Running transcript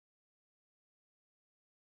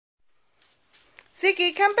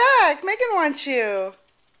Ziggy, come back. Megan wants you.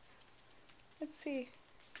 Let's see.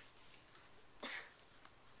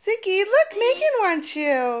 Ziggy, look, Megan wants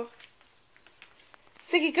you.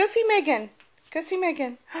 Ziggy, go see Megan. Go see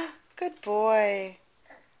Megan. Good boy.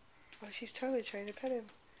 Oh, she's totally trying to pet him.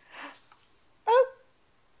 Oh.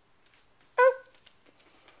 Oh.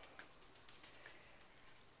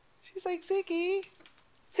 She's like, Ziggy.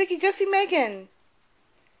 Ziggy, go see Megan.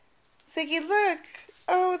 Ziggy, look.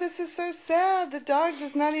 Oh, this is so sad. The dog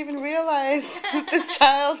does not even realize that this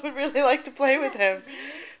child would really like to play with him.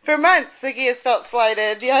 For months, Ziggy has felt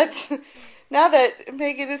slighted, yet now that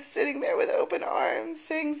Megan is sitting there with open arms,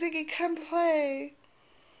 saying, Ziggy, come play.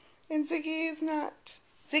 And Ziggy is not.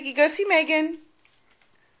 Ziggy, go see Megan.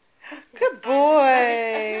 Good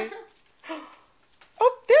boy.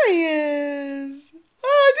 Oh, there he is.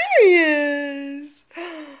 Oh, there he is.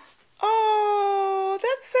 Oh,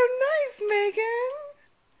 that's so nice, Megan.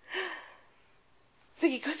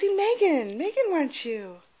 Ziggy, go see Megan. Megan wants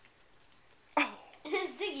you. Oh.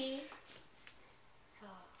 Ziggy.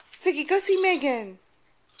 Ziggy, go see Megan.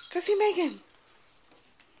 Go see Megan.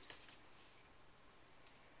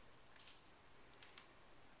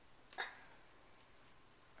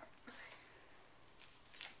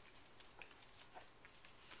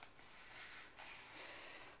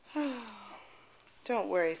 Don't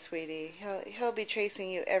worry, sweetie. He'll be chasing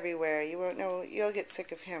you everywhere. You won't know. You'll get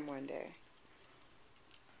sick of him one day.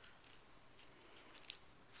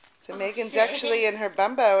 So Megan's actually in her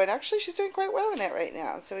Bumbo, and actually she's doing quite well in it right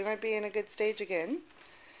now. So we might be in a good stage again.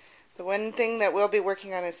 The one thing that we'll be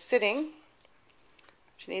working on is sitting.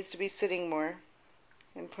 She needs to be sitting more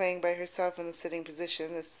and playing by herself in the sitting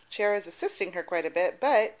position. This chair is assisting her quite a bit,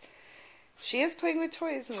 but she is playing with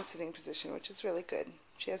toys in the sitting position, which is really good.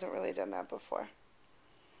 She hasn't really done that before.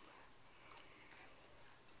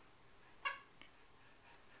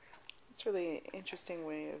 It's a really interesting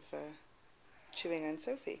way of chewing on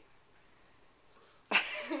Sophie.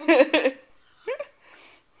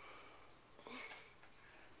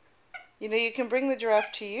 You know, you can bring the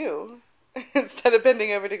giraffe to you instead of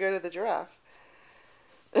bending over to go to the giraffe.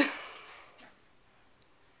 What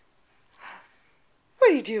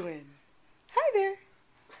are you doing? Hi there.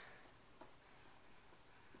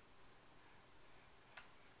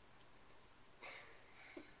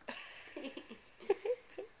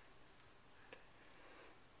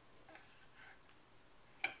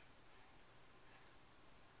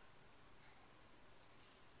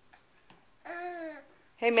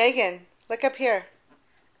 Hey, Megan, look up here.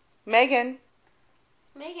 Megan.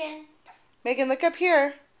 Megan. Megan, look up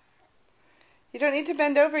here. You don't need to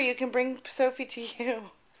bend over. You can bring Sophie to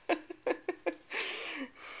you.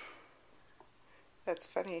 That's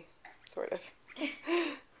funny, sort of.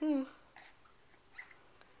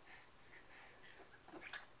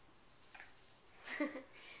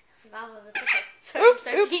 Oops,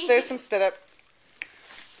 there's some spit up.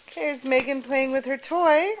 Here's Megan playing with her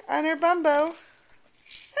toy on her Bumbo.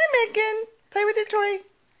 Hi, Megan. Play with your toy.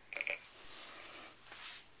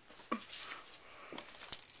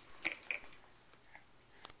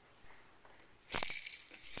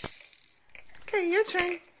 Okay, your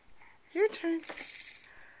turn. Your turn.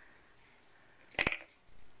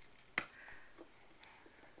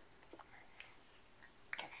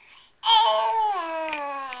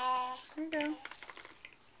 There you go.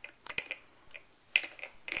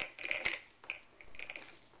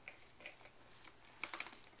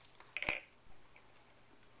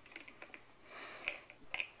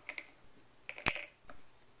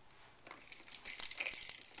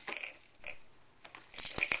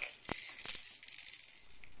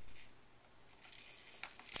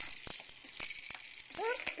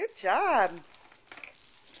 Good job.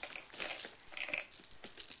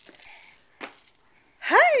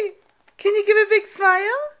 Hi. Can you give a big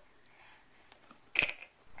smile?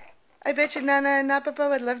 I bet you Nana and Papa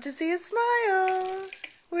would love to see a smile.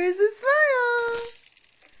 Where's the smile?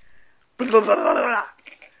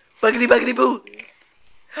 Buggity buggity boo.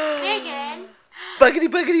 Megan. Buggity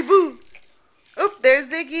buggity boo. Oh, there's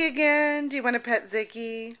Ziggy again. Do you want to pet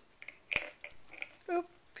Ziggy? Oh,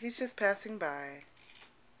 he's just passing by.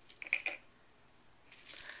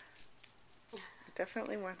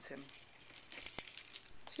 Definitely wants him.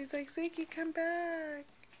 She's like, Ziggy, come back.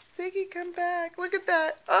 Ziggy, come back. Look at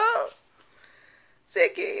that. Oh,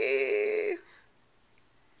 Ziggy.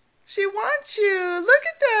 She wants you. Look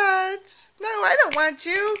at that. No, I don't want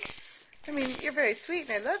you. I mean, you're very sweet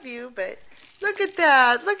and I love you, but look at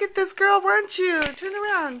that. Look at this girl wants you. Turn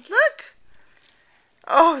around. Look.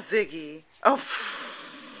 Oh, Ziggy. Oh.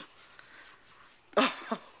 Oh.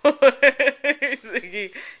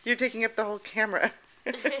 Ziggy, you're taking up the whole camera.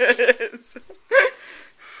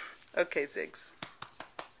 Okay, Ziggs.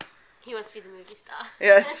 He wants to be the movie star.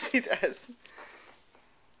 Yes, he does.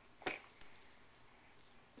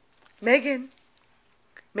 Megan.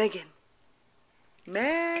 Megan.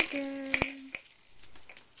 Megan.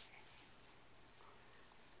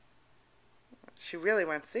 She really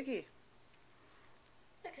wants Ziggy.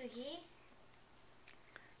 Look, Ziggy.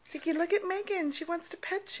 Ziggy, look at Megan. She wants to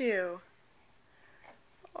pet you.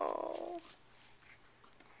 Oh.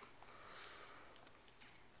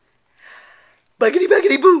 Buggity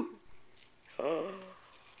buggity boo. Oh.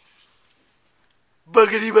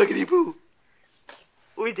 Buggity buggity boo.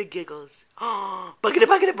 With the giggles. Oh, buggity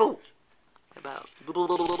buggity boo. About.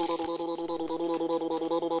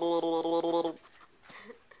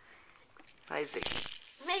 Hi, Ziggy.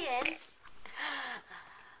 Megan.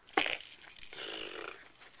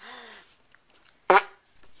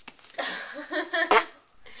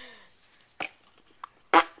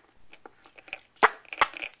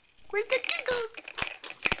 With the giggles.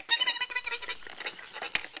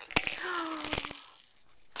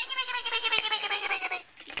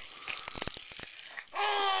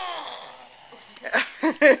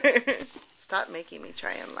 Stop making me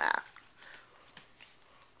try and laugh.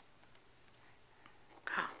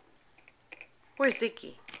 Where's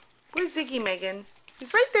Ziggy? Where's Ziggy, Megan?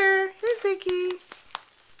 He's right there. Here's Ziggy.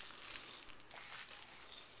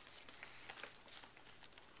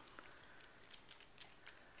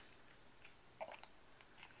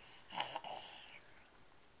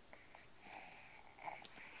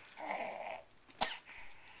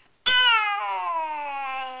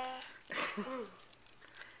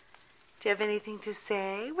 Do you have anything to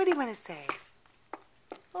say? What do you want to say?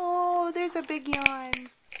 Oh, there's a big yawn.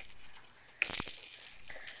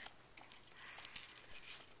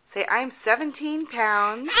 Say, I'm 17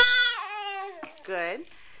 pounds. Good.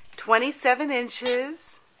 27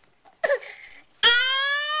 inches.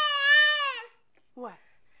 What?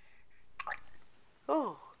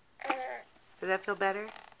 Oh. Does that feel better?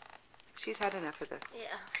 She's had enough of this.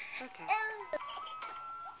 Yeah. Okay.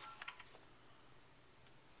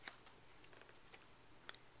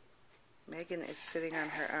 Megan is sitting on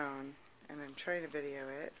her own, and I'm trying to video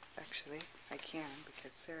it. Actually, I can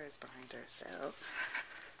because Sarah's behind her, so.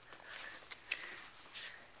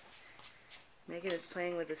 Megan is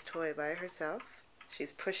playing with this toy by herself.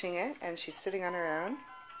 She's pushing it, and she's sitting on her own.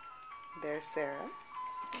 There's Sarah.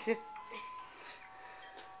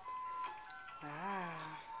 Wow.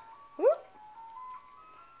 Whoop.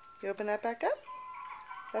 You open that back up?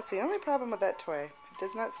 That's the only problem with that toy. It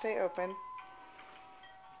does not stay open.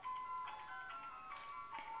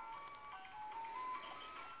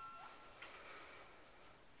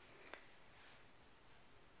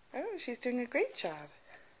 Oh, she's doing a great job.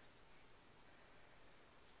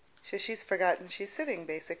 So she's forgotten she's sitting,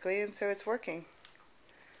 basically, and so it's working.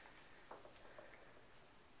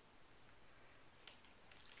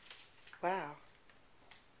 Wow.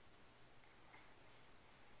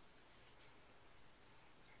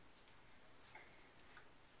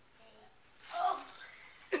 Oh.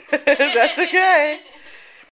 That's okay.